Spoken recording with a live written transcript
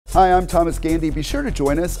Hi, I'm Thomas Gandy. Be sure to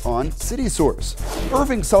join us on City Source.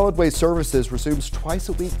 Irving Solid Waste Services resumes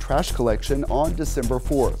twice-a-week trash collection on December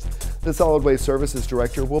 4th. The Solid Waste Services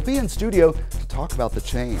Director will be in studio to talk about the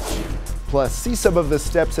change. Plus, see some of the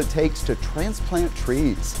steps it takes to transplant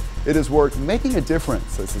trees. It is work making a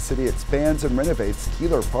difference as the city expands and renovates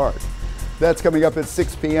Keeler Park. That's coming up at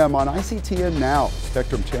 6 p.m. on ICTN Now,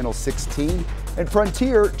 Spectrum Channel 16, and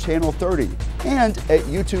Frontier Channel 30, and at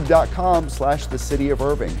youtube.com/the City of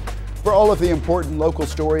Irving. For all of the important local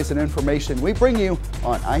stories and information we bring you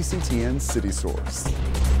on ICTN City Source.